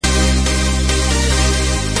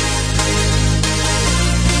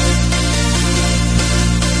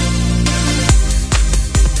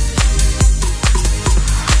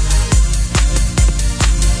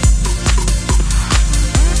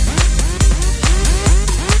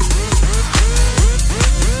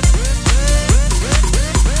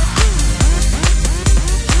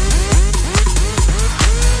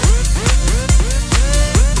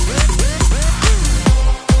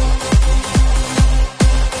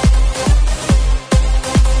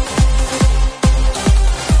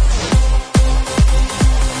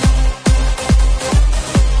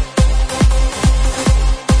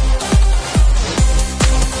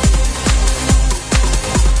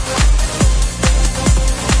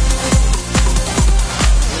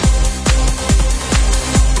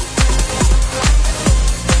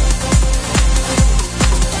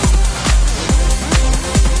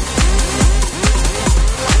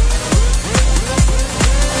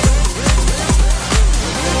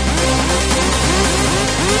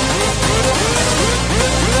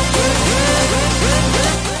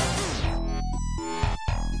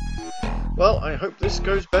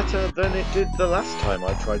goes better than it did the last time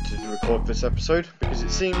I tried to record this episode, because it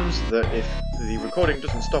seems that if the recording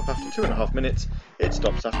doesn't stop after 2.5 minutes, it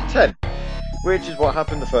stops after 10, which is what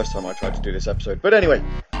happened the first time I tried to do this episode. But anyway,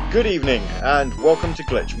 good evening and welcome to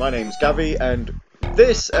Glitch. My name's Gavi, and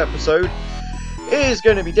this episode is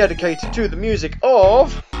going to be dedicated to the music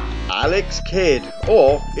of Alex Kidd,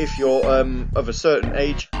 or if you're of a certain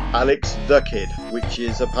age, Alex the Kid, which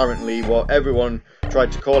is apparently what everyone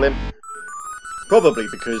tried to call him. Probably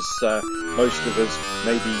because most of us,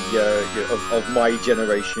 maybe of my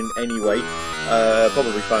generation anyway,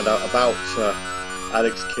 probably found out about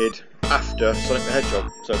Alex Kidd after Sonic the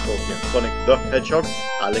Hedgehog. So called Sonic the Hedgehog,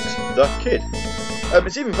 Alex the Kid.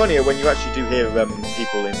 It's even funnier when you actually do hear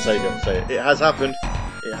people in Sega say it has happened.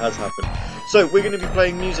 It has happened. So we're going to be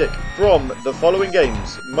playing music from the following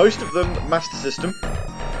games. Most of them Master System,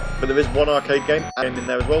 but there is one arcade game in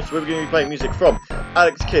there as well. So we're going to be playing music from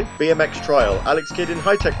Alex Kidd BMX Trial, Alex Kidd in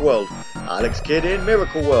High Tech World, Alex Kidd in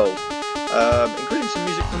Miracle World, including some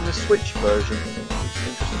music from the Switch version, which is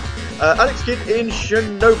interesting. Alex Kidd in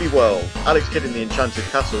Shinobi World, Alex Kidd in the Enchanted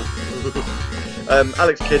Castle,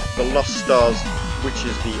 Alex Kidd The Lost Stars, which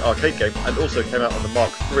is the arcade game, and also came out on the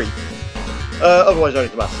Mark III. Otherwise known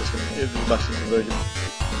as the Master System, is the Master System version.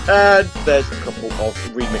 And there's a couple of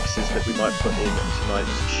remixes that we might put in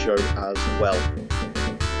tonight's show as well.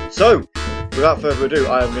 So, without further ado,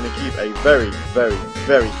 I am going to keep a very, very,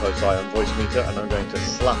 very close eye on Voice Meter, and I'm going to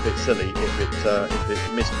slap it silly if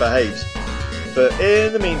it misbehaves. But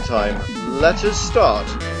in the meantime, let us start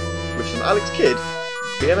with some Alex Kidd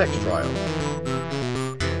BMX Trial.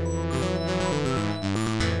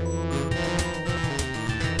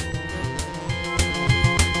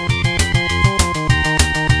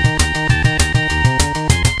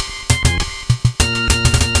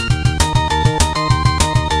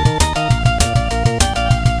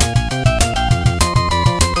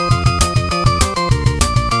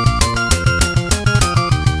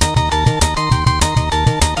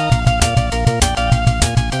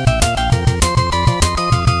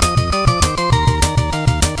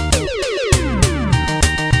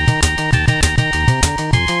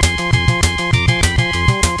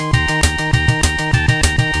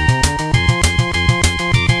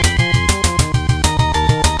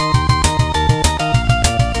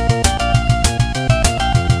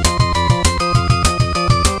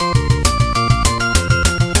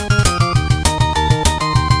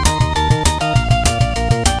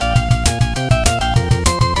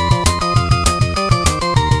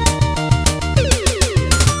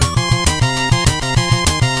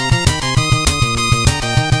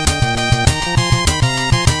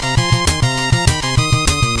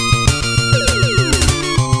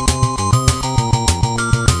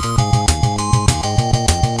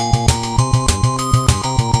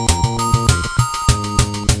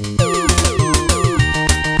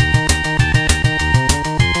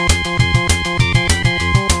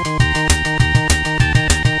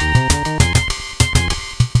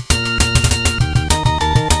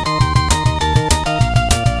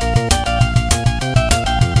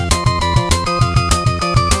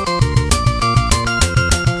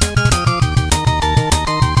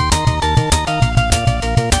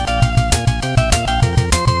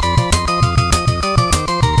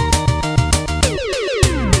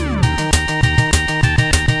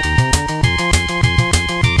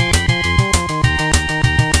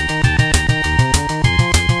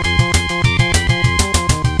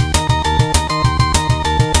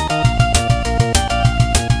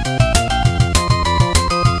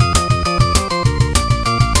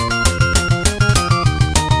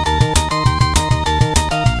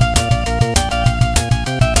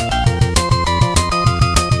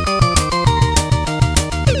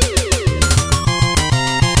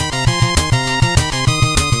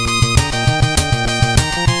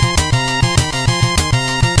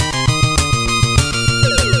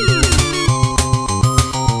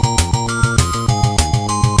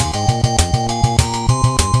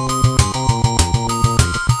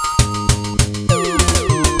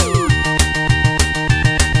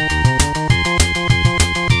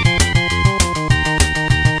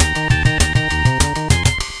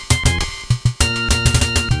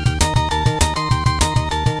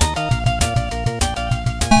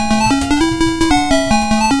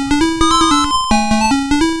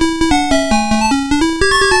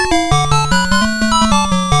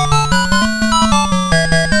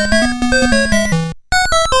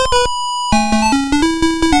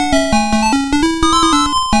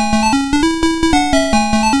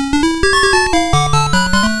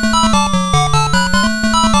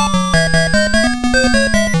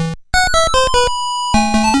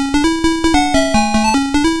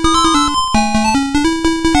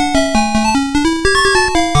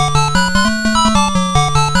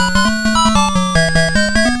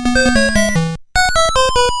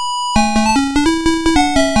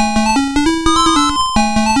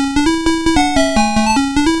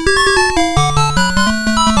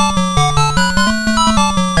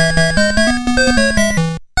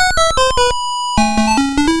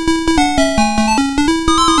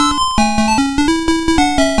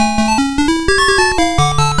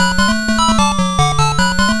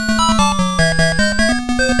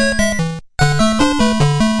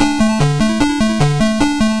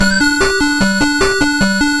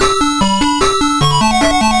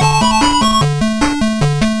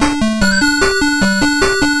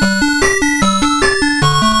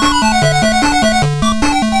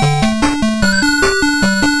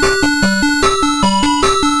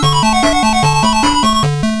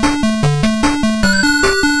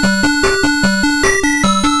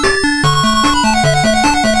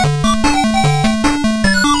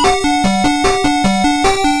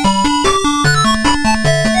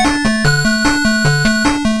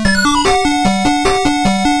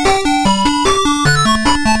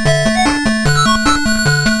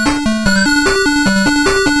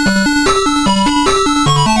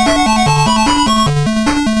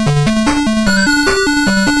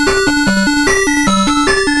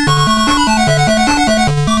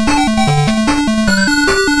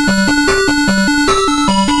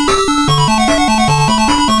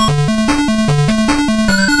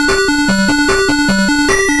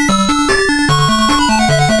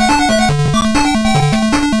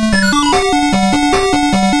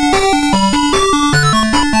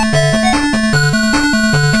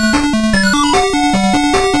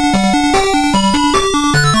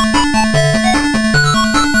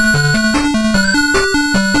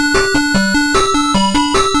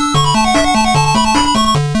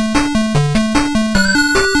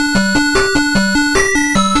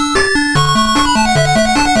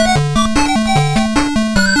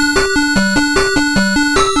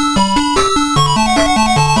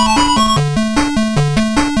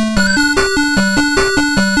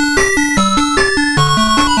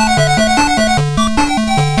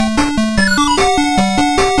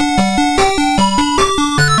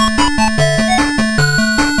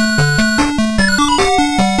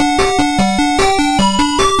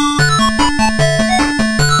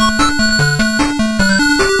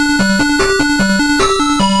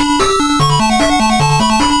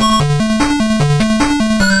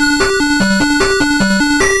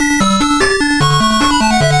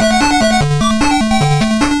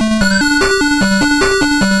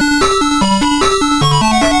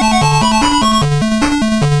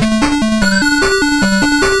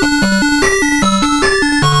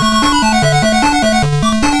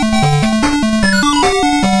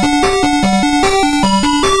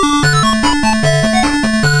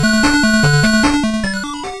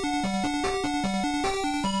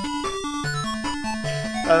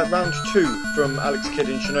 2 from Alex Kidd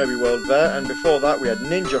in Shinobi World there, and before that we had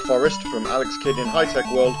Ninja Forest from Alex Kidd in High Tech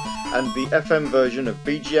World, and the FM version of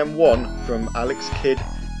BGM 1 from Alex Kidd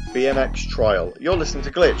BMX Trial. You're listening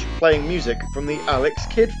to Glitch, playing music from the Alex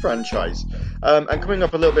Kidd franchise. And coming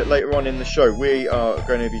up a little bit later on in the show, we are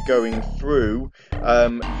going to be going through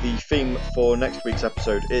the theme for next week's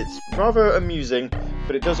episode. It's rather amusing,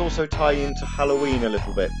 but it does also tie into Halloween a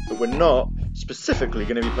little bit. But we're not specifically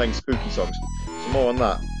going to be playing spooky songs. So more on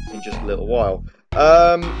that in just a little while.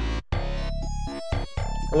 I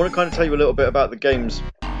want to kind of tell you a little bit about the games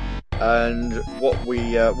and what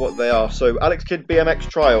they are. So Alex Kidd BMX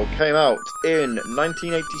Trial came out in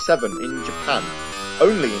 1987 in Japan.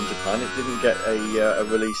 Only in Japan. It didn't get a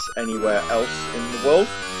release anywhere else in the world.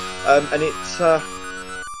 And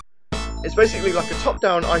it's basically like a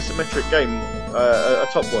top-down isometric game.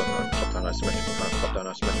 Top-down isometric.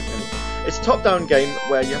 It's a top-down game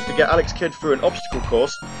where you have to get Alex Kidd through an obstacle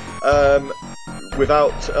course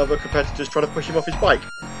without other competitors trying to push him off his bike.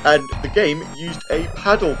 And the game used a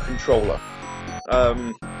paddle controller.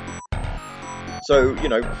 So, you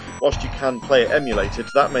know, whilst you can play it emulated,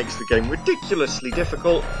 that makes the game ridiculously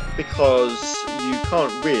difficult because you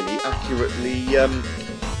can't really accurately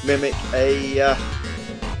mimic a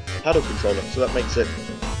paddle controller. So that makes it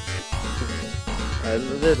a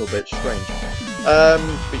little bit strange.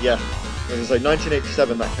 But yeah, as I say,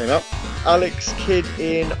 1987 that came out. Alex Kidd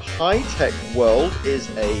in High Tech World is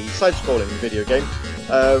a side-scrolling video game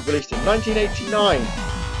released in 1989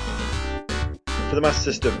 for the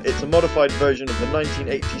Master System. It's a modified version of the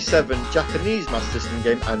 1987 Japanese Master System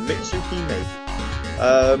game and Mitsuhi made.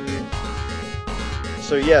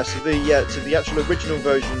 So the actual original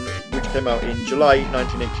version, which came out in July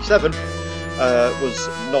 1987, was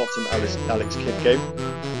not an Alex Kidd game.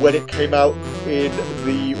 When it came out in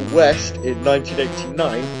the West in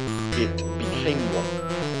 1989, it became one.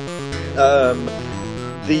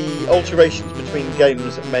 The alterations between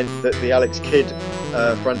games meant that the Alex Kidd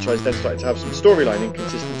franchise then started to have some storyline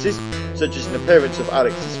inconsistencies, such as an appearance of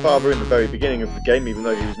Alex's father in the very beginning of the game, even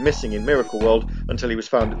though he was missing in Miracle World until he was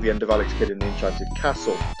found at the end of Alex Kidd in the Enchanted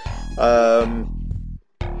Castle.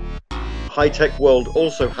 High Tech World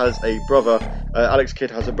also has a brother. Alex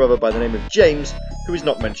Kidd has a brother by the name of James, who is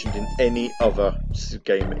not mentioned in any other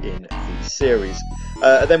game in the series.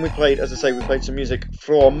 Then we played some music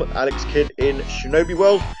from Alex Kidd in Shinobi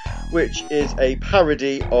World, which is a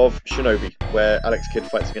parody of Shinobi, where Alex Kidd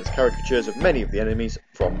fights against caricatures of many of the enemies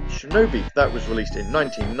from Shinobi. That was released in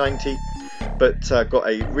 1990, but got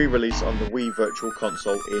a re-release on the Wii Virtual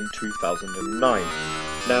Console in 2009.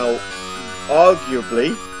 Now,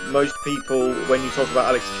 arguably, most people, when you talk about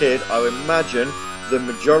Alex Kidd, I would imagine the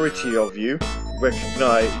majority of you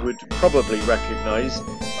would probably recognise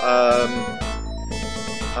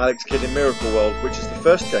Alex Kidd in Miracle World, which is the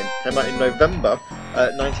first game. Came out in November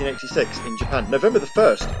 1986 in Japan. November the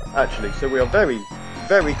 1st, actually. So we are very,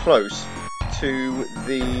 very close to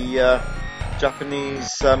the Japanese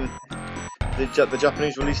the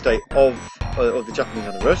Japanese release date of the Japanese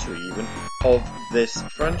anniversary, even, of this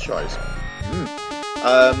franchise.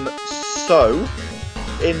 So,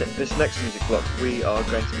 in this next music block, we are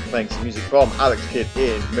going to be playing some music from Alex Kidd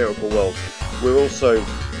in Miracle World. We're also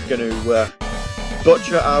going to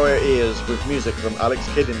butcher our ears with music from Alex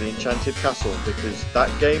Kidd in the Enchanted Castle, because that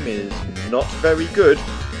game is not very good,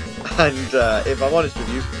 and if I'm honest with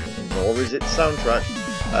you, nor is its soundtrack.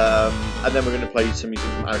 And then we're going to play some music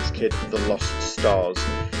from Alex Kidd, The Lost Stars.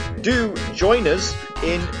 Do join us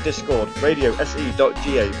in Discord,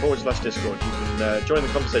 radiose.ga/Discord. You can join the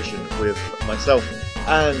conversation with myself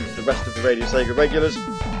and the rest of the Radio Sega regulars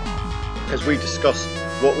as we discuss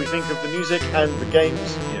what we think of the music and the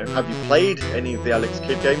games. You know, have you played any of the Alex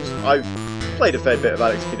Kidd games? I've played a fair bit of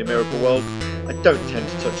Alex Kidd in Miracle World. I don't tend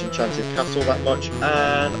to touch Enchanted Castle that much,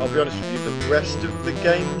 and I'll be honest with you, the rest of the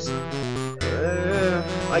games,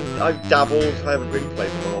 I've dabbled. I haven't really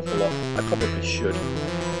played them an awful lot. I probably should,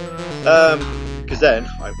 because then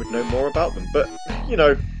I would know more about them. But you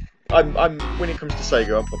know, I'm when it comes to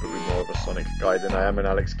Sega, I'm probably more of a Sonic guy than I am an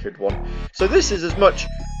Alex Kidd one. So this is as much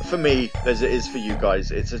for me as it is for you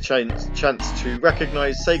guys. It's a chance to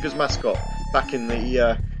recognise Sega's mascot back in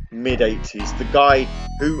the mid-80s, the guy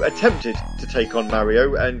who attempted to take on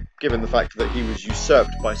Mario, and given the fact that he was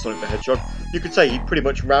usurped by Sonic the Hedgehog, you could say he pretty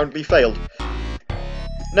much roundly failed.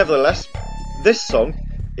 Nevertheless, this song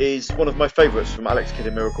is one of my favourites from Alex Kidd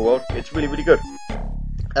in Miracle World. It's really, really good.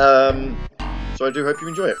 So I do hope you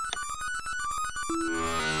enjoy it.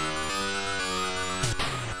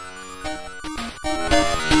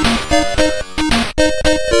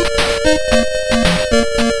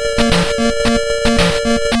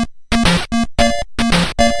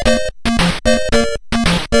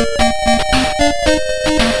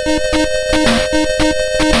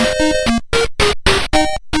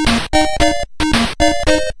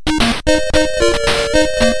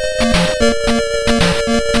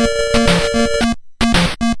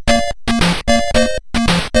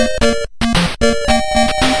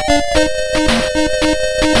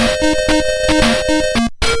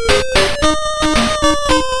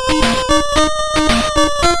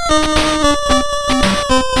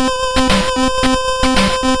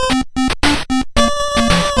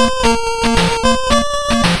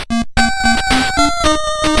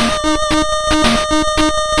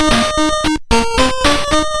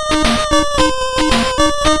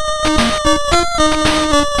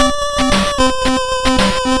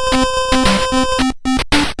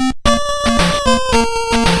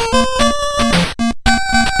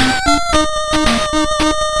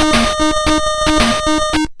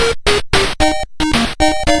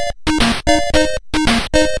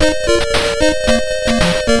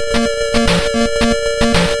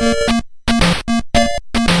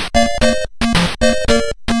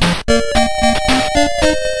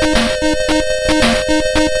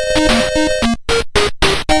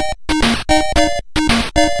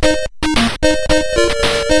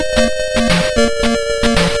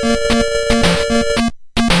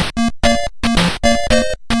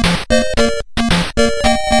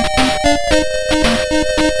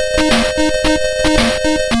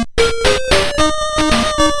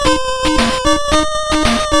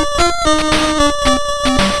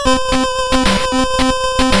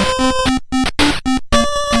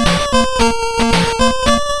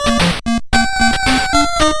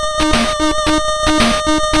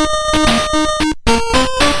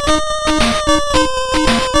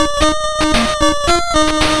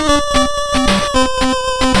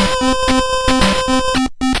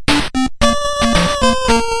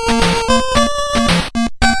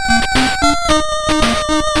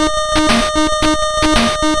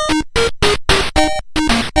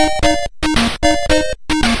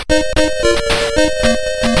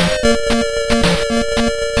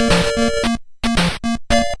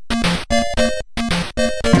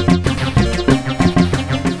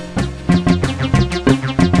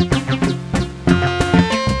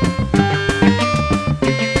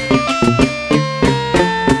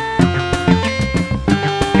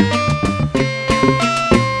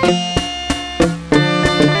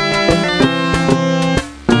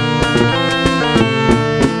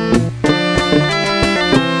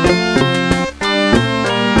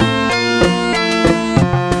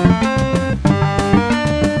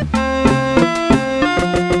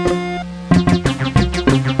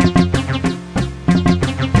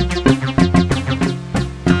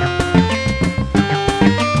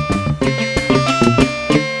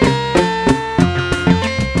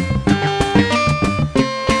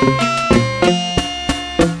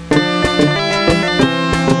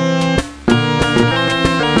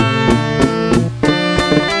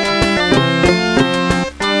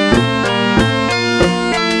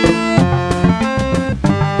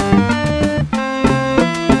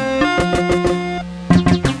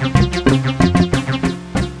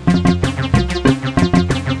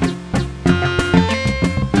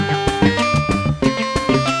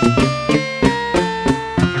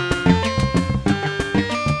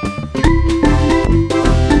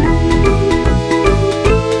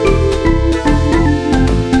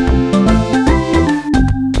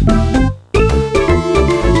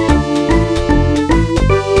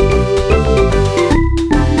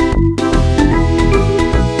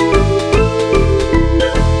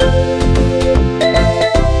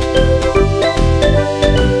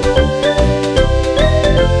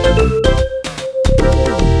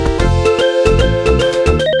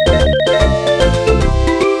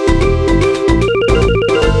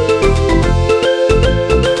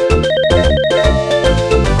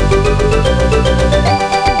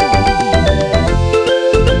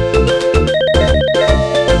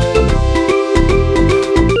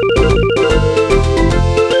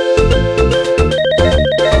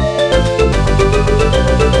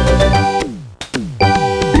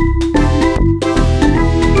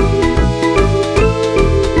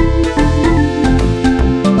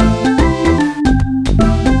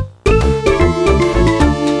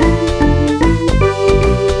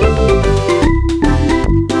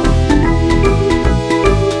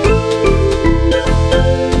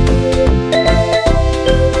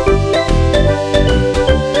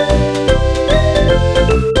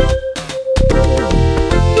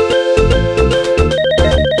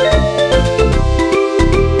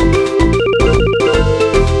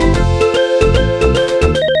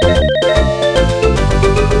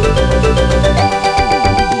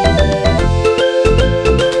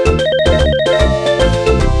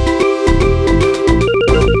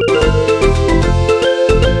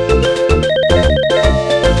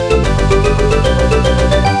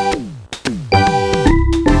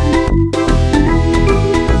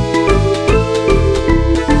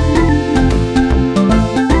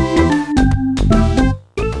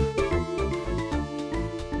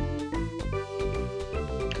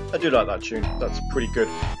 I do like that tune, that's pretty good.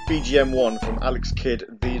 BGM 1 from Alex Kidd,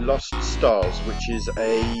 The Lost Stars, which is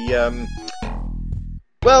a,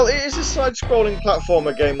 well, it is a side-scrolling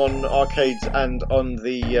platformer game on arcades and on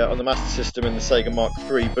the Master System and the Sega Mark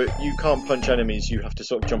III, but you can't punch enemies, you have to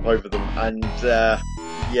sort of jump over them, and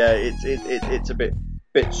yeah, it's a bit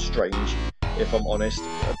strange, if I'm honest,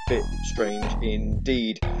 a bit strange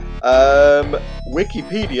indeed.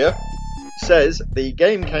 Wikipedia says the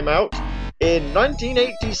game came out in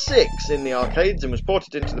 1986 in the arcades and was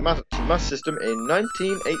ported into the Master System in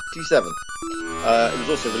 1987. It was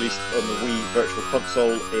also released on the Wii Virtual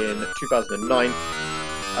Console in 2009. And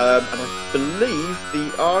I believe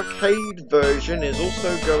the arcade version is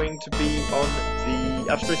also going to be on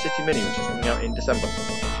the Astro City Mini, which is coming out in December.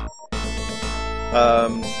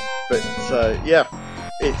 Yeah,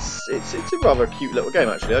 it's a rather cute little game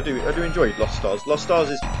actually. I do enjoy Lost Stars. Lost Stars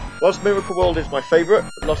is, whilst Miracle World is my favourite,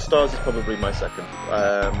 Lost Stars is probably my second,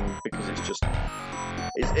 because it's just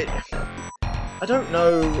I don't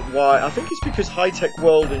know why. I think it's because High Tech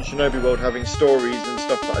World and Shinobi World having stories and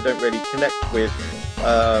stuff that I don't really connect with.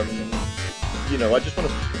 You know, I just want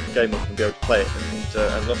to pick the game up and be able to play it,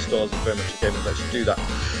 and Lost Stars is very much a game that lets you do that.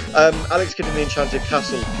 Alex Kidd in the Enchanted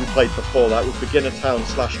Castle, we played before that, with Beginner Town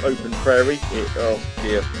 / Open Prairie. Oh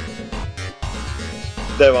dear.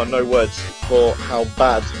 There are no words for how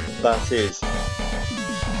bad that is.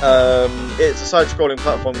 It's a side-scrolling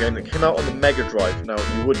platform game that came out on the Mega Drive. Now,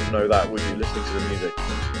 you wouldn't know that, would you, listening to the music?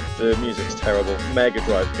 The music's terrible. Mega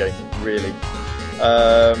Drive game, really.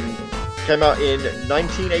 Came out in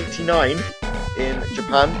 1989 in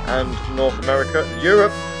Japan and North America.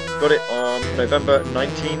 Europe got it on November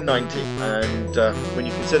 1990. And when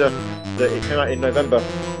you consider that it came out in November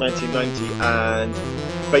 1990 and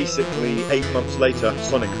basically 8 months later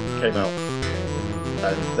Sonic came out,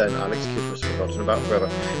 and then Alex Kidd was forgotten about forever.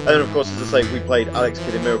 And then, of course, as I say, we played Alex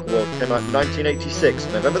Kidd in Miracle World. Came out in 1986,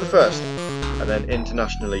 November the 1st, and then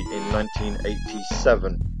internationally in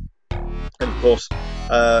 1987. And of course,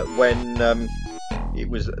 when it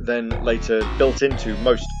was then later built into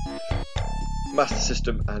most Master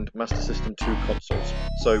System and Master System 2 consoles.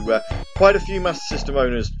 So quite a few Master System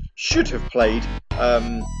owners should have played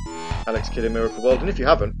Alex Kidd in Miracle World, and if you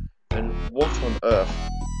haven't, then what on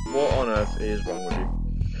earth is wrong with you?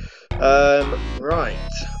 Right,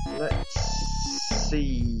 let's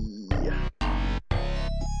see.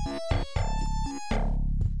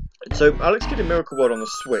 So Alex Kidd in Miracle World on the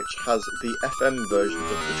Switch has the FM versions of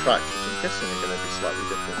the tracks, which I'm guessing are going to be slightly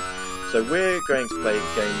different. So we're going to play a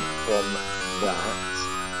game from that.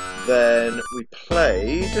 Then we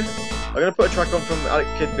played... I'm going to put a track on from Alex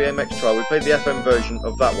Kidd BMX Trial. We played the FM version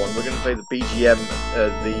of that one. We're going to play the BGM,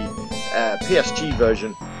 the PSG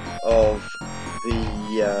version of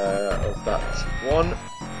that one.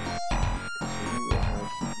 So we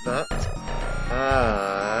have that.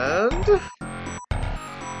 And...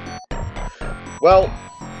 well,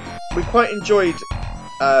 we quite enjoyed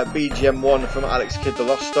BGM 1 from Alex Kidd The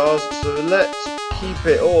Lost Stars, so let's keep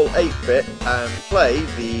it all 8-bit and play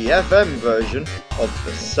the FM version of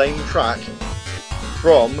the same track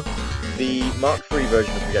from the Mark III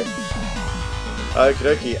version of the game. Okie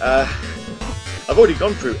dokie, I've already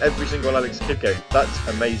gone through every single Alex Kidd game. That's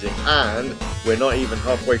amazing, and we're not even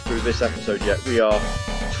halfway through this episode yet. We are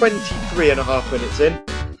 23.5 minutes in.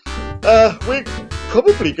 We're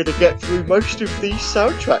probably going to get through most of these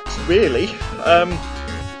soundtracks, really.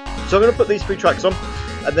 So I'm going to put these 3 tracks on,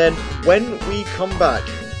 and then when we come back,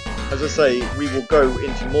 as I say, we will go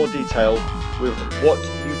into more detail with what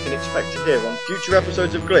you can expect to hear on future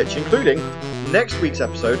episodes of Glitch, including next week's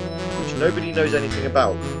episode, which nobody knows anything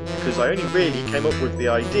about, because I only really came up with the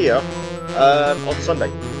idea on Sunday.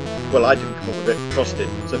 Well, I didn't come up with it, Frost did.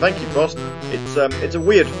 So thank you, Frost. It's a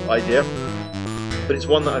weird idea, but it's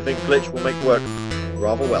one that I think Glitch will make work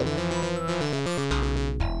rather well.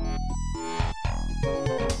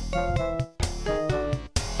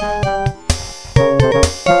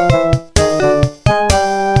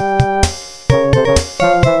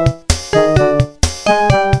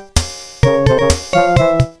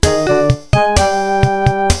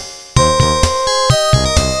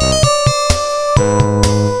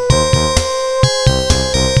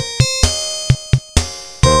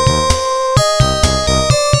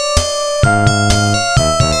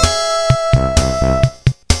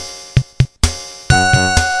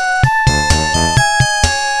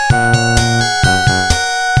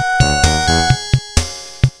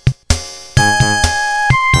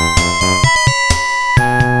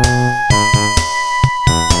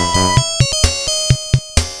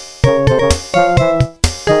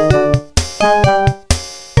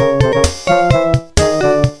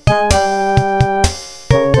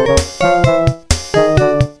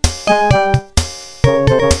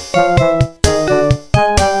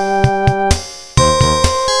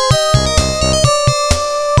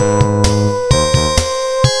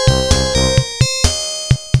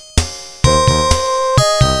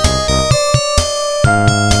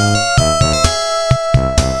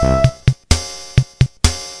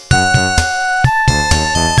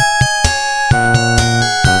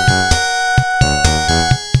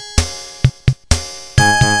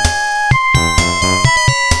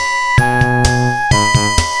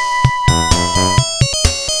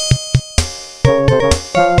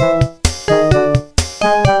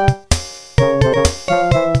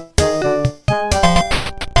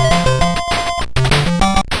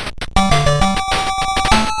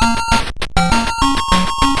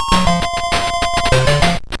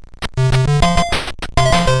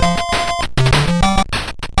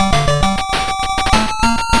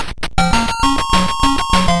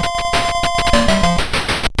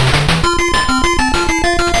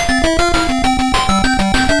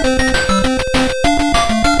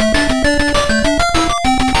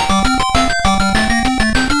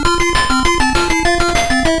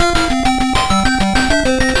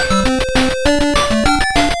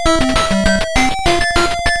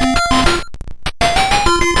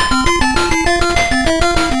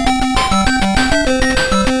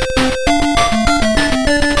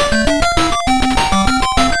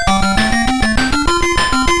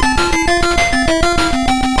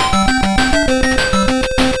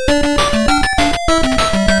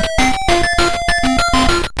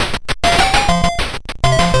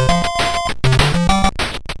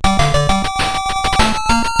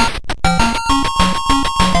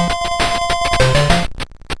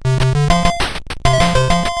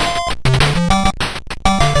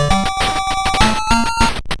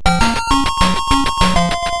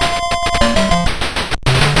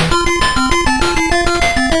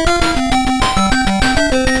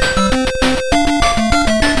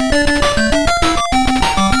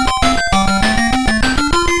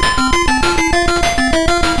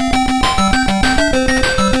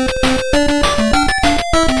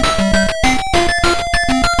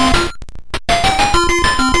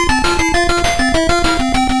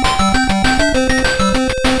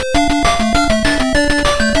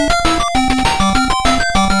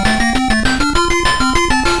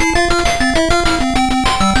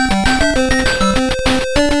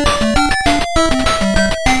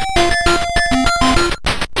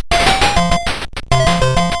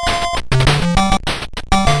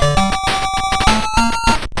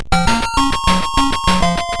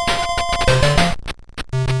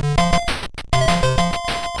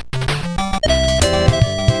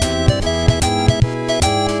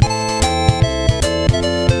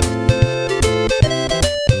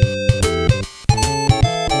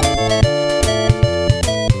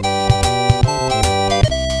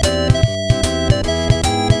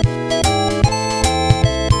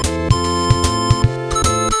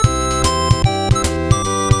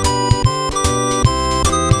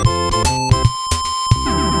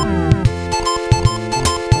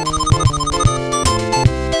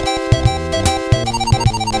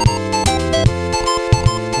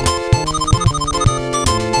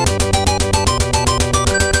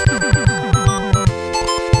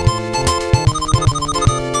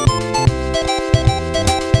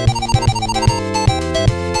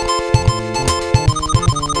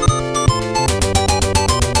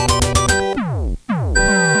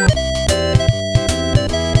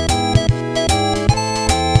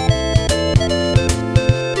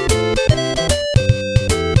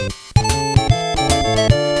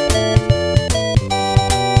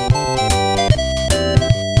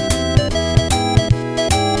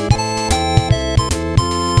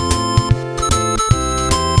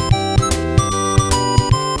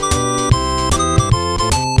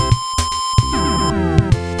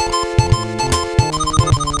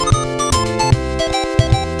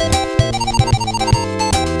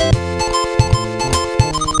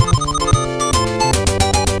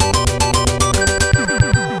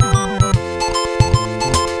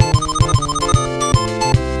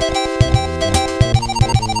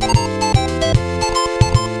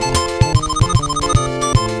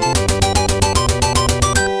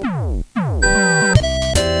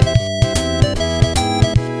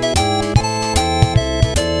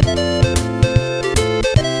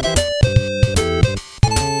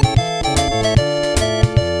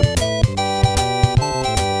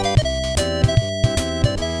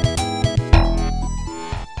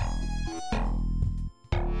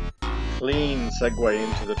 segue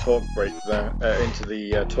into the talk break there, into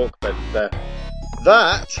the talk bed there.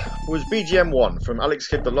 That was BGM 1 from Alex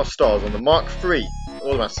Kidd The Lost Stars on the Mark III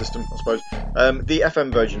Automatic System, I suppose, the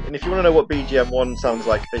FM version. And if you want to know what BGM 1 sounds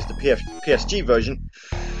like, is the PSG version.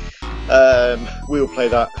 We'll play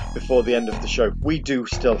that before the end of the show. We do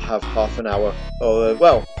still have half an hour,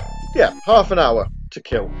 half an hour to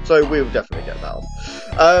kill, so we'll definitely get that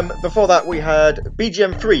on. Before that, we had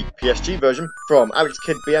BGM 3 PSG version from Alex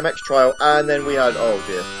Kidd BMX Trial, and then we had, oh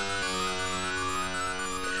dear,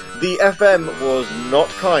 the FM was not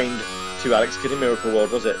kind to Alex Kidd in Miracle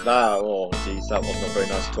World, was it? Oh geez, that was not very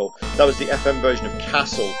nice at all. That was the FM version of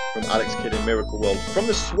Castle from Alex Kidd in Miracle World from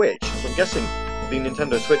the Switch, so I'm guessing the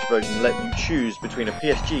Nintendo Switch version let you choose between a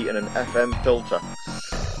PSG and an FM filter.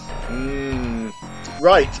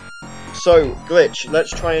 Right, so Glitch,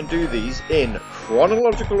 let's try and do these in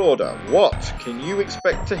chronological order. What can you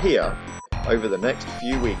expect to hear over the next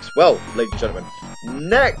few weeks? Well, ladies and gentlemen,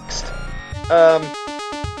 next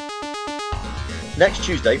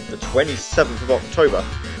Tuesday, the 27th of October,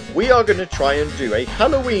 we are going to try and do a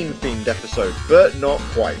Halloween-themed episode, but not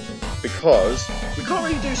quite, because we can't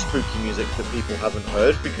really do spooky music that people haven't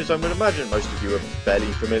heard, because I would imagine most of you are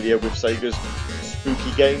fairly familiar with Sega's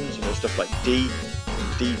spooky games, stuff like D,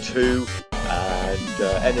 and D2, and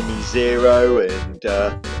Enemy Zero, and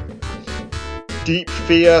Deep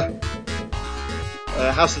Fear,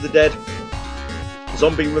 House of the Dead,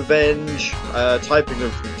 Zombie Revenge, Typing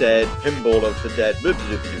of the Dead, Pinball of the Dead.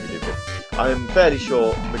 I'm fairly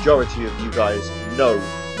sure the majority of you guys know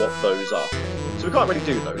what those are. So we can't really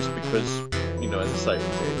do those because, as I say,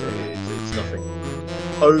 it's nothing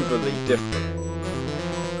overly different.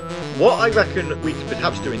 What I reckon we could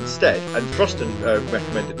perhaps do instead, and Froston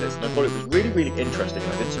recommended this, and I thought it was really, really interesting,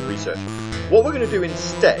 and I did some research. What we're going to do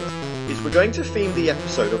instead is we're going to theme the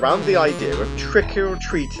episode around the idea of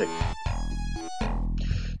trick-or-treating.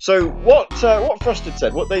 So what Frosted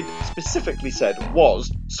said, what they specifically said was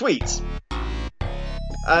sweets.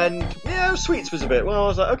 And sweets was a bit, I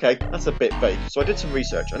was like, okay, that's a bit vague. So I did some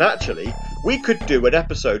research, and actually, we could do an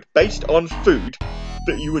episode based on food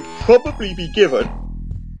that you would probably be given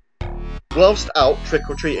whilst out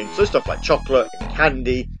trick-or-treating. So stuff like chocolate and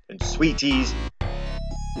candy and sweeties.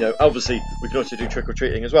 Obviously, we can also do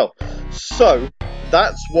trick-or-treating as well. So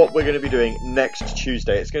that's what we're going to be doing next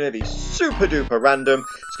Tuesday. It's going to be super duper random.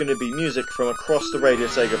 It's going to be music from across the Radio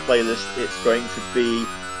Sega playlist. It's going to be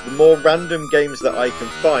the more random games that I can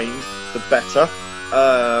find, the better.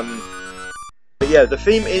 But yeah, the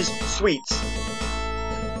theme is sweets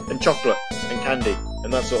and chocolate and candy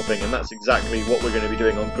and that sort of thing. And that's exactly what we're going to be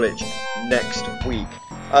doing on Glitch next week.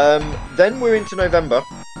 Then we're into November.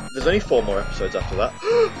 There's only 4 more episodes after that.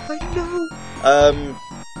 I know!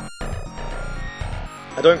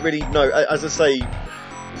 I don't really know. As I say,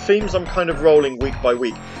 themes I'm kind of rolling week by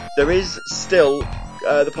week. There is still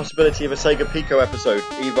the possibility of a Sega Pico episode,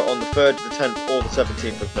 either on the 3rd, the 10th, or the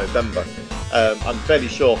 17th of November. I'm fairly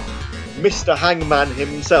sure Mr. Hangman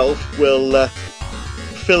himself will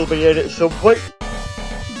fill me in at some point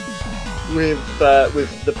with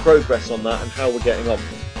the progress on that and how we're getting on,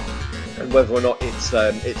 and whether or not it's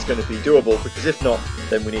going to be doable, because if not,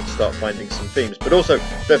 then we need to start finding some themes. But also,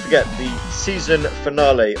 don't forget, the season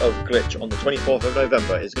finale of Glitch on the 24th of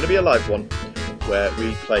November is going to be a live one, where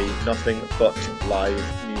we play nothing but live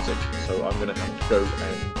music. So I'm going to have to go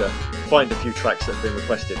and find a few tracks that have been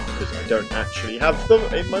requested, because I don't actually have them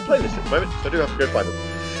in my playlist at the moment, so I do have to go find them.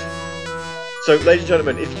 So, ladies and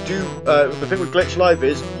gentlemen, if you do, the thing with Glitch Live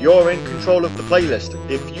is, you're in control of the playlist.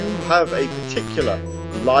 If you have a particular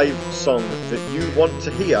live song that you want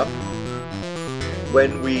to hear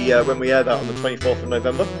when we air that on the 24th of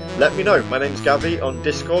November, let me know. My name's Gavi on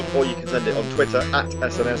Discord, or you can send it on Twitter at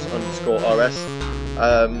SNS_RS.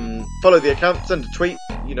 Follow the account, send a tweet,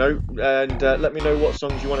 and let me know what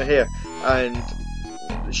songs you want to hear. And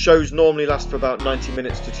shows normally last for about 90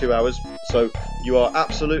 minutes to 2 hours, so you are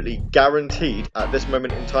absolutely guaranteed at this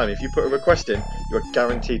moment in time, if you put a request in, you are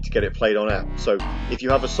guaranteed to get it played on air. So if you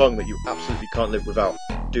have a song that you absolutely can't live without,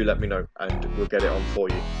 do let me know and we'll get it on for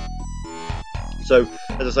you. So,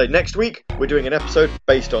 as I say, next week we're doing an episode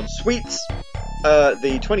based on sweets.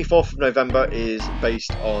 The 24th of November is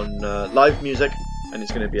based on live music, and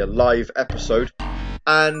it's going to be a live episode.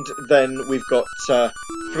 And then we've got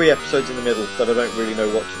 3 episodes in the middle that I don't really know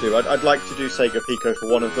what to do. I'd like to do Sega Pico for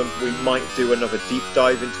one of them. We might do another deep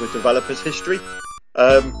dive into a developer's history.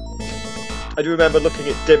 I do remember looking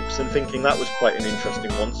at Dimps and thinking that was quite an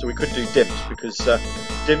interesting one, so we could do Dimps, because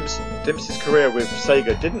Dimps' career with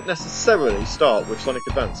Sega didn't necessarily start with Sonic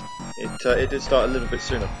Advance. It did start a little bit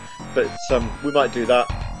sooner, but we might do that.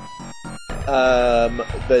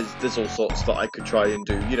 There's all sorts that I could try and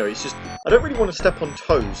do. You know, it's just I don't really want to step on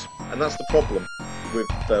toes, and that's the problem with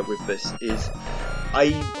this. Is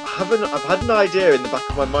I've had an idea in the back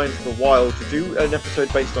of my mind for a while to do an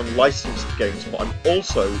episode based on licensed games, but I'm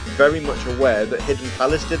also very much aware that Hidden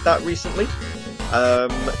Palace did that recently.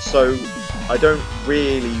 So I don't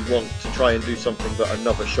really want to try and do something that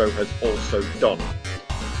another show has also done.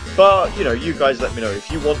 But, you know, you guys let me know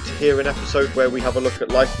if you want to hear an episode where we have a look at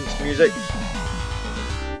licensed music,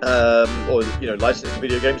 or, you know, licensed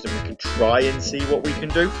video games, and we can try and see what we can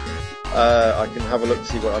do. I can have a look to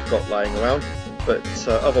see what I've got lying around, but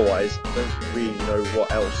otherwise, I don't really know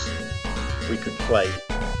what else we could play.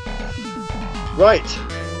 Right,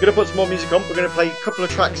 I'm going to put some more music on. We're going to play a couple of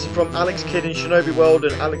tracks from Alex Kidd in Shinobi World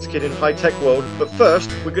and Alex Kidd in High Tech World, but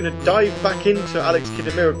first, we're going to dive back into Alex Kidd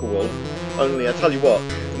in Miracle World, only I tell you what,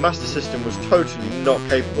 the Master System was totally not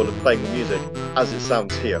capable of playing the music as it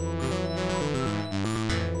sounds here.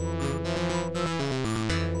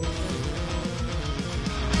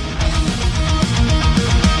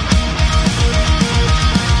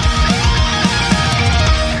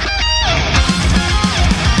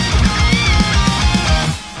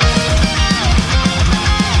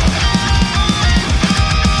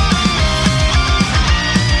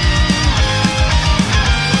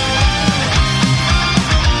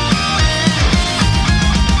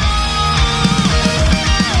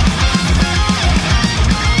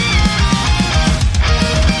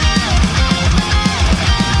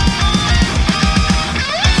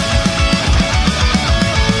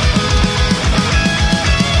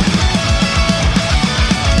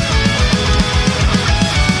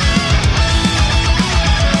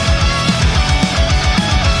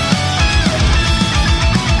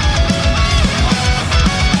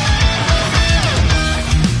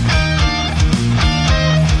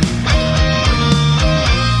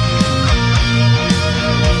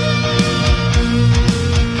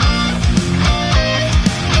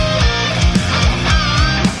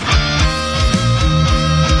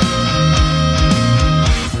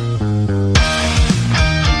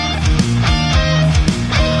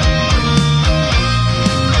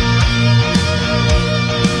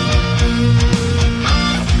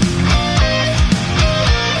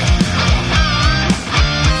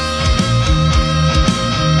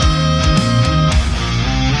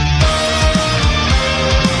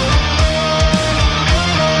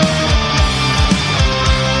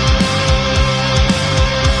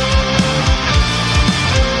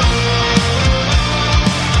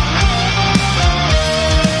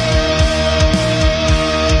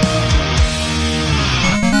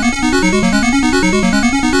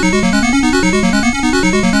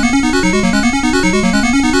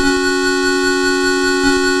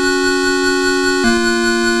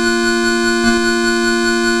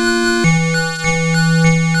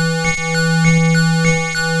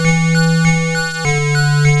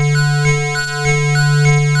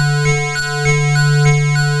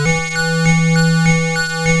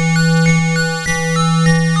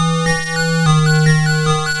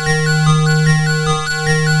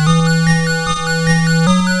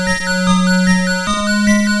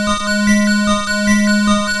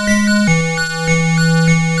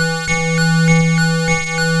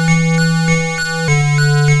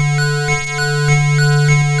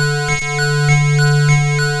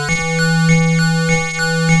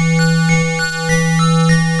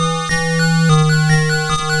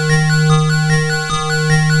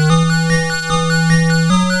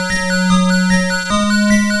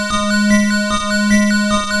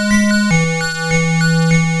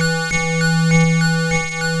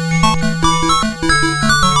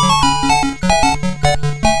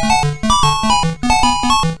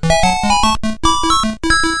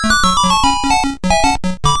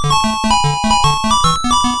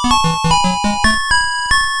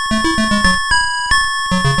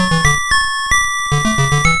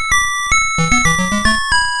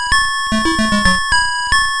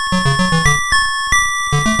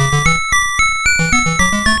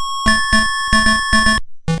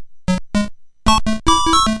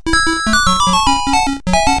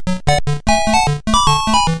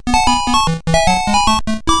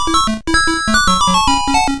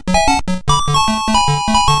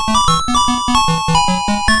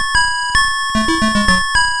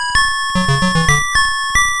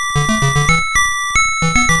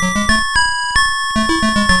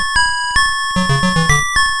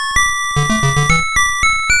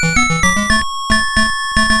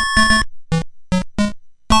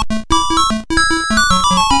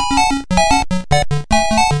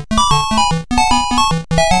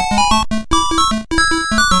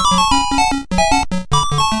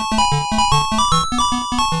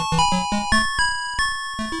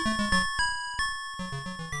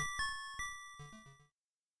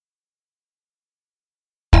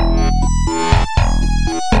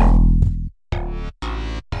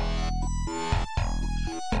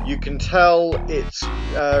 tell, it's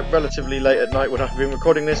relatively late at night when I've been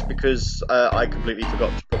recording this because I completely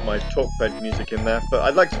forgot to put my talk bed music in there, but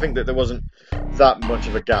I'd like to think that there wasn't that much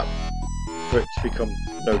of a gap for it to become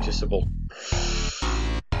noticeable.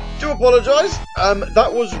 Do apologise.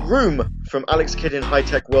 That was Room from Alex Kidd in High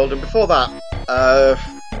Tech World, and before that,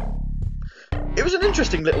 it was an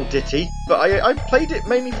interesting little ditty, but I played it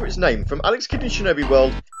mainly for its name. From Alex Kidd in Shinobi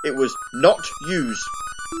World, it was Not Use.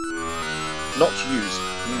 Not Use.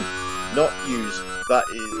 Not Use. That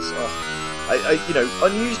is... you know,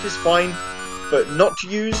 unused is fine, but not to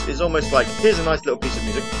use is almost like, here's a nice little piece of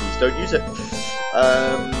music, please don't use it.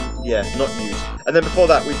 Yeah, Not Used. And then before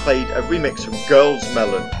that, we played a remix from Girls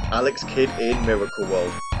Melon, Alex Kidd in Miracle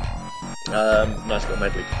World. Nice little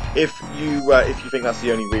medley. If you think that's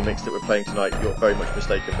the only remix that we're playing tonight, you're very much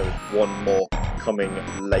mistaken. There's one more coming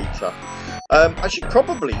later. I should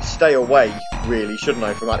probably stay away, really, shouldn't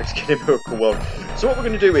I, from Alex Kidd in Miracle World. So what we're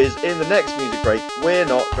going to do is, in the next music break, we're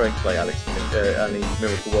not going to play Alex Kidd in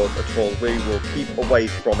Miracle World at all. We will keep away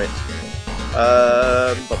from it.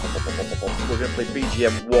 We're going to play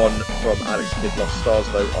BGM 1 from Alex Kidd Lost Stars,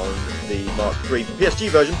 though, on the Mark III PSG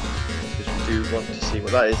version. Do want to see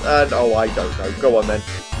what that is, and oh, I don't know. Go on then.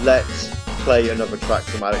 Let's play another track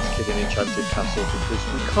from Alex Kidd in Enchanted Castle, because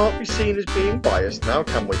we can't be seen as being biased now,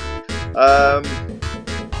 can we? And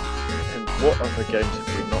what other games have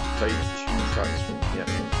we not played 2 tracks from yet?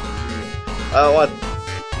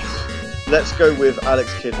 Let's go with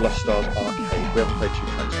Alex Kidd Lost Stars Arcade. We haven't played 2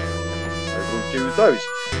 tracks from it, so we'll do those.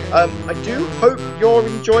 I do hope you're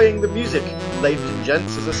enjoying the music, ladies and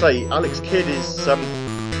gents. As I say, Alex Kidd is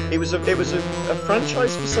It was a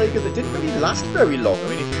franchise for Sega that didn't really last very long. I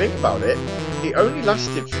mean, if you think about it, it only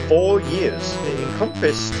lasted 4 years. It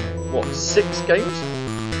encompassed, what, 6 games?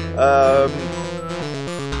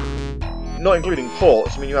 Not including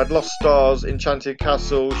ports. I mean, you had Lost Stars, Enchanted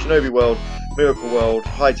Castle, Shinobi World, Miracle World,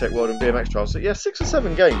 High Tech World, and BMX Trials. So yeah, 6 or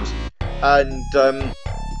 7 games. And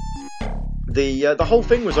the whole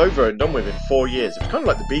thing was over and done with in 4 years. It was kind of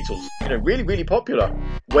like the Beatles, you know, really, really popular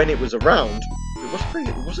when it was around.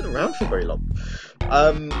 It wasn't around for very long.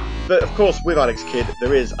 But of course, with Alex Kidd,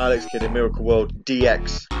 there is Alex Kidd in Miracle World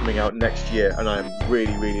DX coming out next year, and I am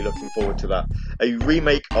really, really looking forward to that. A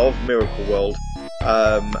remake of Miracle World,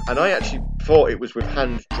 and I actually thought it was with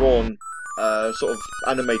hand-drawn, sort of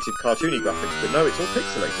animated cartoony graphics, but no, it's all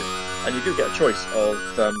pixelated, and you do get a choice of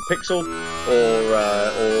pixel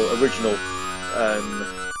or original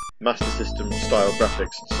Master System style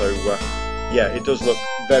graphics. So yeah, it does look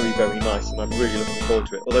very, very nice, and I'm really looking forward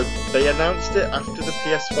to it. Although they announced it after the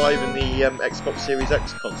PS5 and the Xbox Series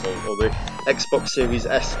X console, or the Xbox Series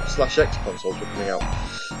S/X consoles were coming out,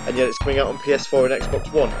 and yet it's coming out on PS4 and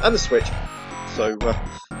Xbox One and the Switch. So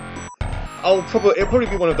it'll probably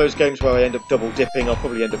be one of those games where I end up double dipping. I'll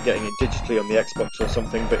probably end up getting it digitally on the Xbox or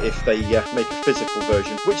something. But if they make a physical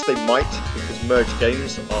version, which they might, because Merge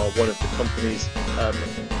Games are one of the companies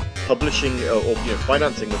publishing or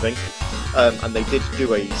financing the thing. And they did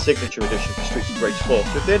do a signature edition for Streets of Rage 4.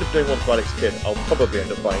 So if they end up doing one for Alex Kidd, I'll probably end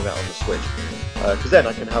up buying that on the Switch. Because then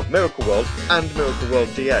I can have Miracle World and Miracle World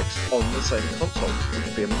DX on the same console, which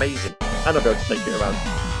would be amazing. And I'll be able to take it around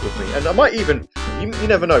with me. And I might even, you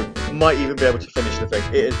never know, might even be able to finish the thing.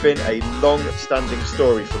 It has been a long-standing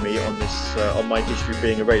story for me on this, on my history of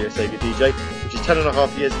being a Radio Sega DJ, which is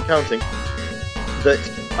 10.5 years and counting, that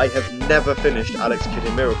I have never finished Alex Kidd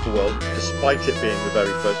in Miracle World, despite it being the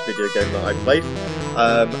very first video game that I played,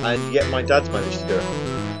 and yet my dad's managed to do it.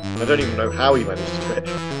 I don't even know how he managed to do it.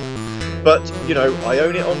 But, you know, I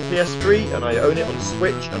own it on PS3, and I own it on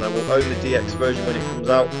Switch, and I will own the DX version when it comes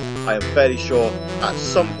out. I am fairly sure at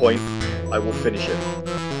some point I will finish it.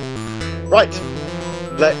 Right,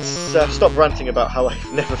 let's stop ranting about how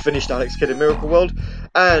I've never finished Alex Kidd in Miracle World.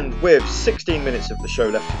 And with 16 minutes of the show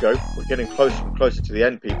left to go, we're getting closer and closer to the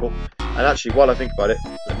end, people. And actually, while I think about it,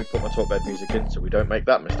 let me put my talk bed music in so we don't make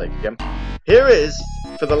that mistake again. Here is,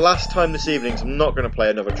 for the last time this evening, so I'm not going to play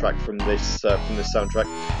another track from this soundtrack.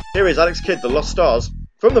 Here is Alex Kidd, The Lost Stars,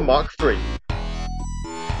 from the Mark III.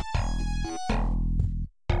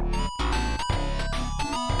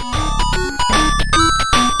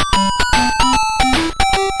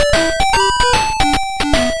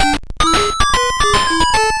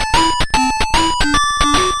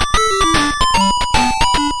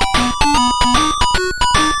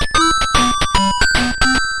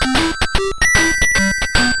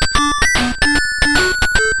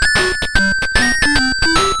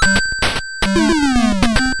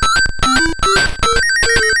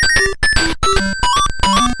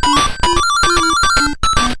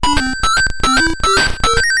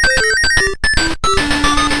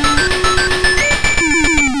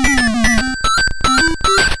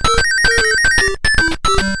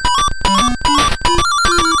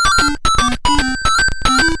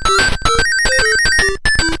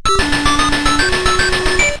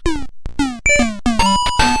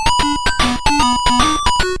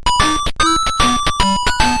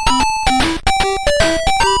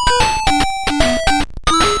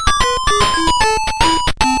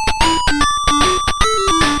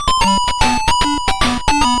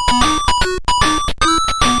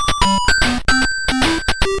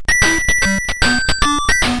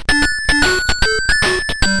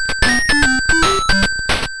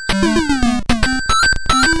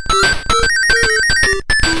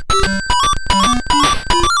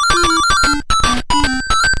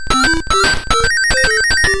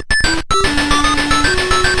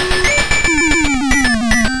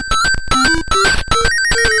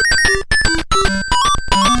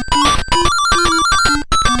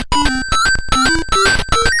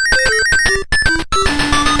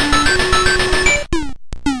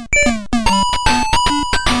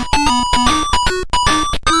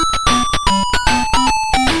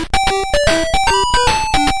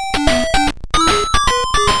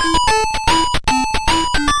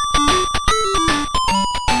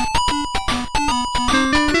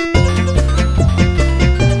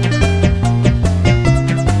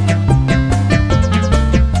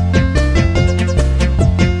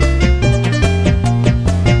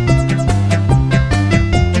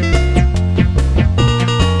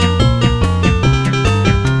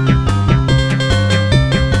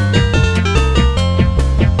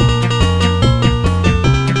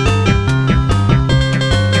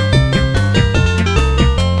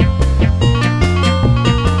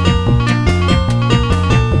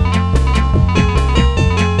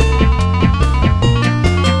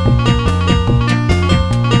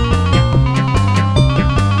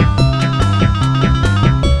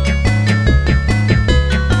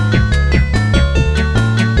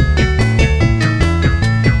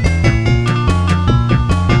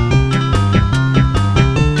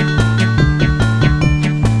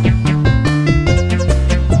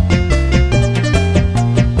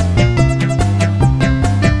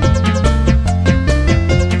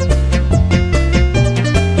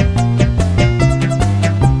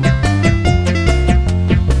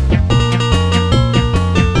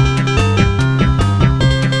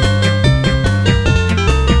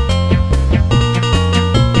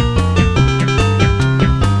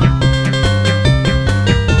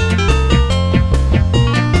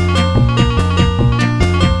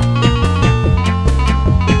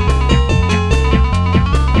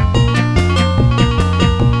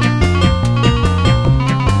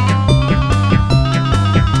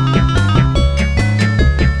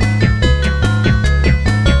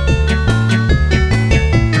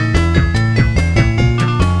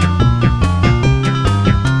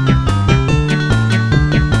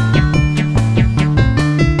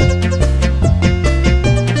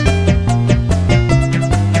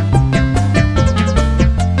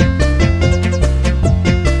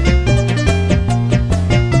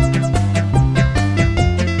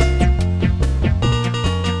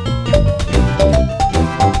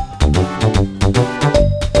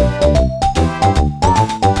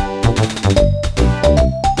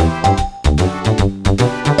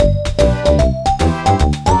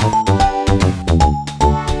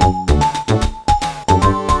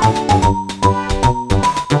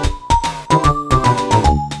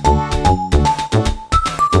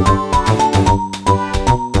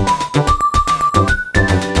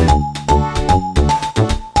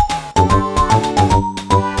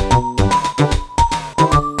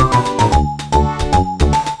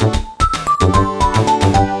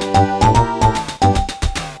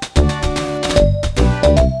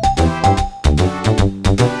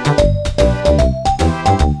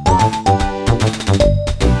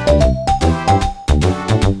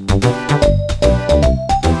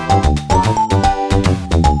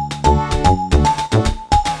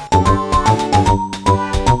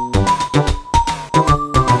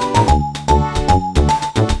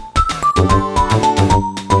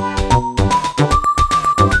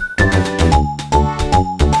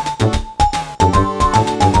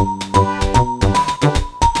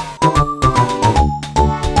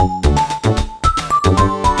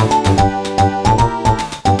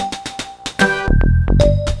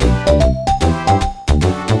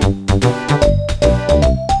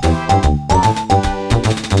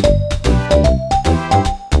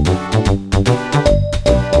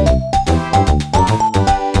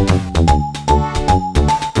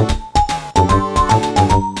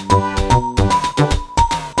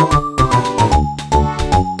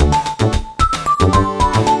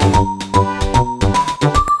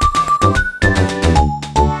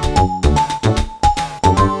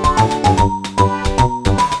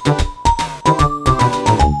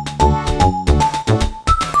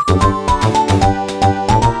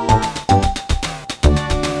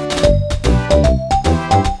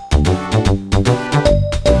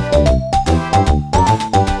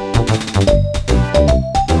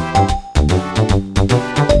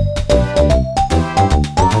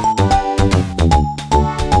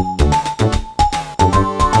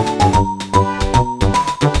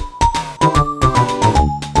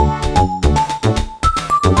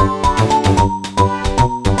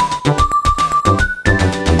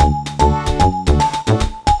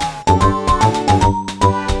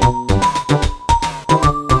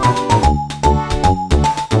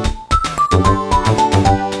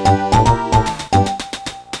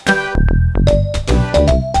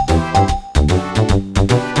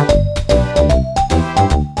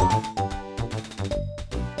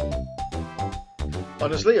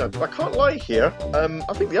 honestly, I can't lie here.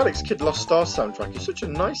 I think the Alex Kidd Lost Stars soundtrack is such a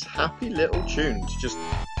nice, happy little tune to just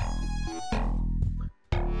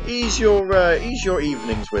ease your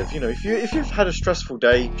evenings with. You know, if you've had a stressful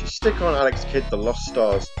day, just stick on Alex Kidd The Lost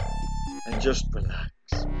Stars and just relax.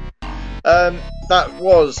 That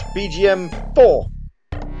was BGM 4.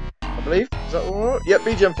 I believe. Is that all right? Yep,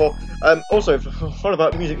 BGM 4. Also, what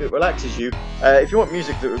about music that relaxes you? If you want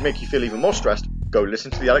music that would make you feel even more stressed, go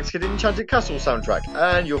listen to the Alex Kidd Enchanted Castle soundtrack,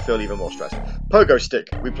 and you'll feel even more stressed. Pogo Stick,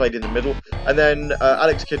 we played in the middle, and then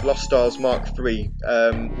Alex Kidd Lost Stars Mark III,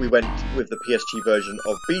 we went with the PSG version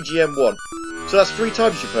of BGM 1. So that's 3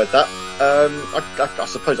 times you've heard that. I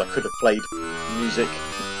suppose I could have played music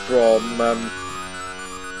from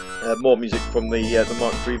more music from the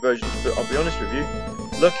Mark III version, but I'll be honest with you,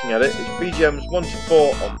 looking at it, it's BGMs 1 to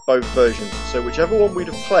 4 on both versions, so whichever one we'd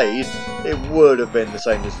have played, it would have been the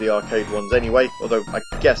same as the arcade ones anyway, although I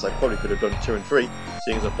guess I probably could have done 2 and 3,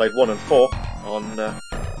 seeing as I played 1 and 4 on the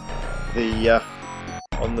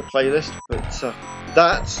playlist, but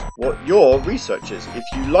that's what your research is. If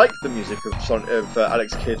you like the music of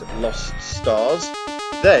Alex Kidd Lost Stars,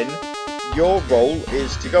 then your role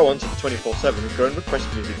is to go on to the 24/7 and go and request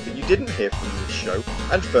music that you didn't hear from this show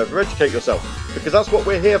and further educate yourself, because that's what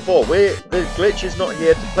we're here for. The Glitch is not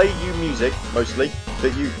here to play you music, mostly,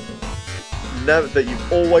 that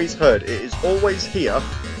you've always heard. It is always here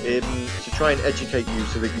to try and educate you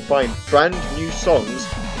so that you find brand new songs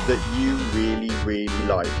that you really, really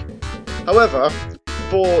like. However,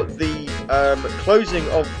 for the closing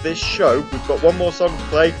of this show, we've got one more song to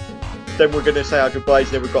play. Then we're going to say our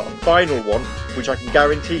goodbyes. Then we've got a final one, which I can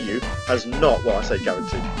guarantee you has not. Well, I say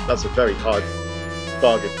guarantee. That's a very hard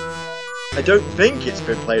bargain. I don't think it's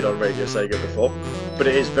been played on Radio Sega before, but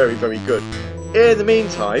it is very, very good. In the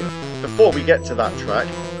meantime, before we get to that track,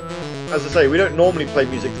 as I say, we don't normally play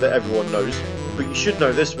music that everyone knows, but you should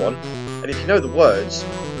know this one. And if you know the words,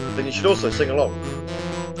 then you should also sing along.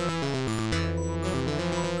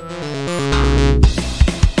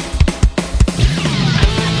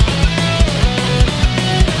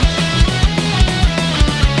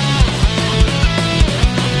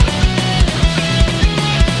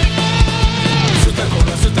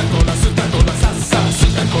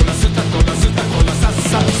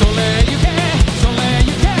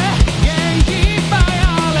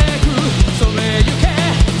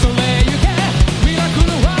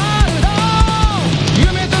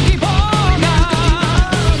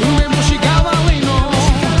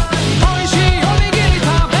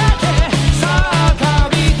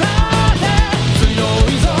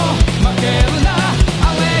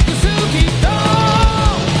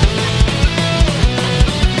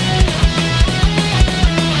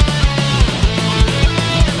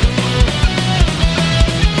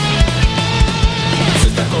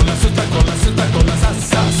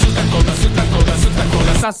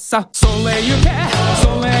さそれゆけそ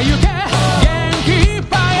れゆけ元気いっ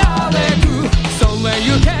ぱいあれくそれ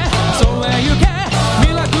ゆけそれゆけミ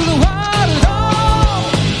ラクルワールド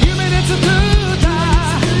夢で作った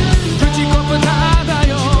プチコプターだ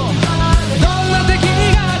よどんな敵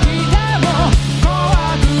が来ても怖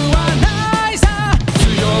くはないさ強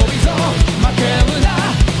いぞ負けるな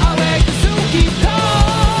アレックスキッド「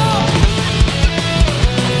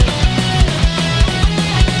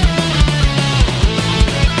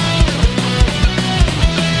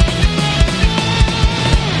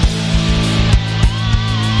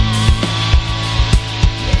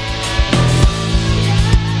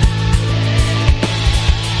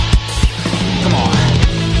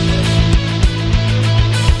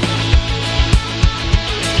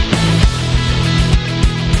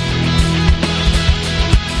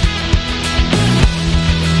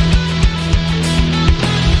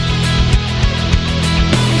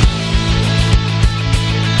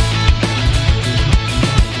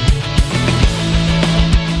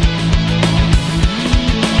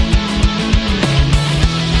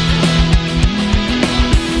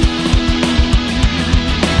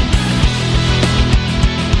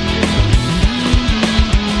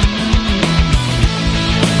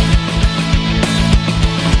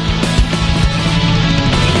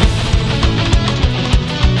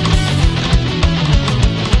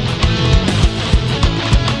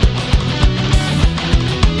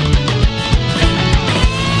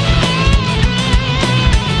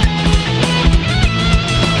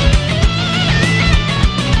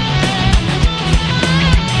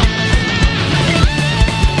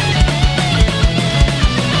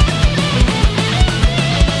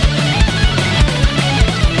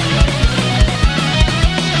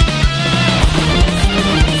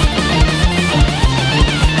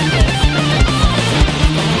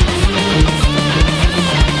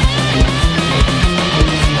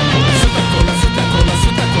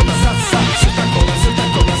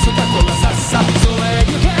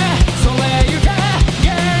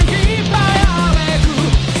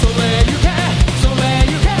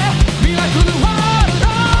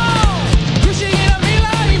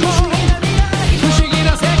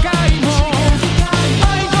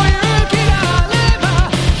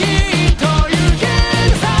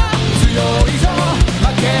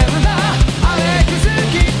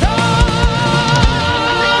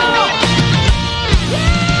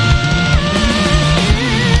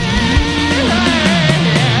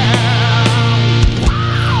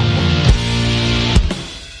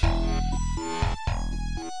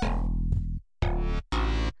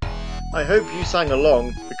I hope you sang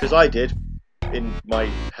along, because I did, in my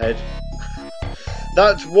head.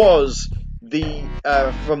 That was the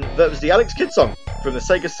Alex Kidd song from the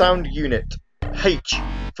Sega Sound Unit H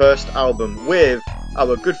first album with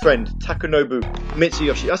our good friend Takunobu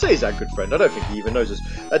Mitsuyoshi. I say he's our good friend, I don't think he even knows us.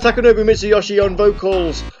 Takunobu Mitsuyoshi on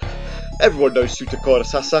vocals. Everyone knows Sutakora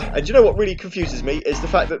Sasa, and you know what really confuses me is the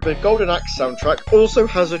fact that the Golden Axe soundtrack also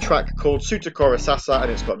has a track called Sutakora Sasa,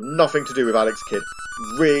 and it's got nothing to do with Alex Kidd.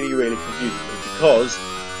 Really, really confuses me because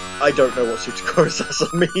I don't know what Sutakora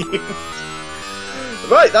Sasa means.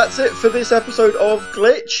 Right, that's it for this episode of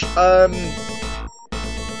Glitch.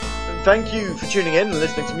 Thank you for tuning in and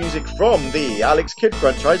listening to music from the Alex Kidd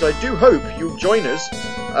franchise. I do hope you'll join us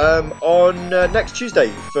on next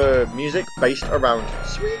Tuesday for music based around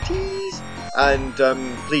Sweeties. And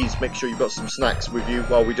please make sure you've got some snacks with you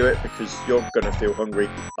while we do it, because you're going to feel hungry.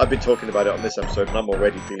 I've been talking about it on this episode and I'm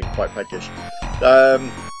already feeling quite peckish.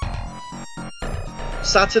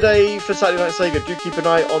 Saturday for Saturday Night Sega, do keep an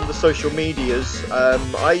eye on the social medias.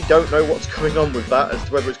 I don't know what's going on with that, as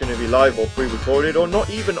to whether it's going to be live or pre-recorded, or not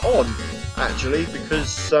even on, actually,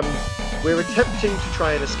 because we're attempting to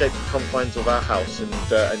try and escape the confines of our house and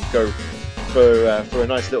go for a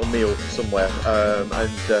nice little meal somewhere,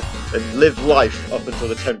 and live life up until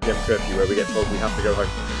the 10 PM curfew, where we get told we have to go home.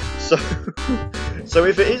 So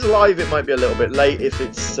if it is live, it might be a little bit late. If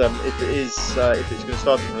it's going to start at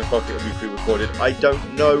 10 o'clock, it'll be pre-recorded. I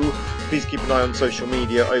don't know. Please keep an eye on social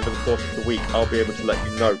media over the course of the week. I'll be able to let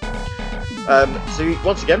you know. So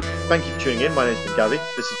once again, thank you for tuning in. My name's been Gabby.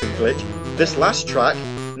 This has been Glitch. This last track,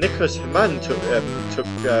 Nicholas Hamann took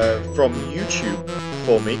from YouTube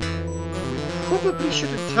for me. Probably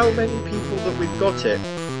shouldn't tell many people that we've got it,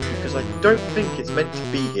 because I don't think it's meant to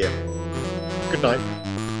be here. Good night.